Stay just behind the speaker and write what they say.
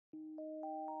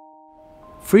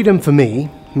Freedom for me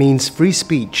means free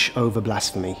speech over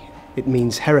blasphemy. It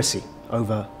means heresy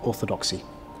over orthodoxy.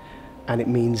 And it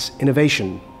means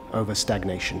innovation over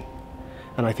stagnation.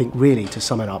 And I think really, to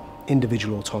sum it up,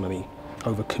 individual autonomy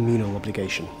over communal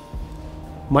obligation.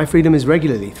 My freedom is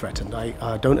regularly threatened.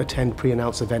 I don't attend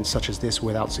pre-announced events such as this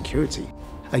without security.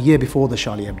 A year before the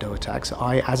Charlie Hebdo attacks,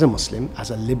 I, as a Muslim,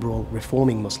 as a liberal,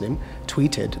 reforming Muslim,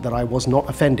 tweeted that I was not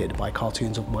offended by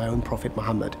cartoons of my own Prophet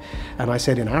Muhammad. And I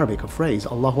said in Arabic a phrase,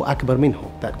 Allahu Akbar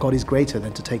minhu, that God is greater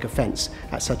than to take offense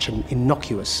at such an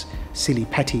innocuous, silly,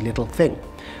 petty little thing.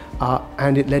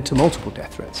 And it led to multiple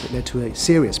death threats. It led to a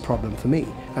serious problem for me.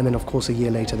 And then, of course, a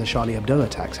year later, the Charlie Hebdo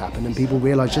attacks happened, and people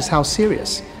realized just how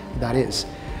serious that is.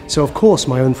 So, of course,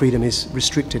 my own freedom is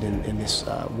restricted in this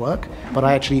work, but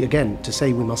I actually, again, to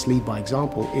say we must lead by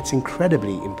example, it's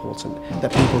incredibly important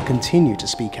that people continue to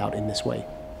speak out in this way.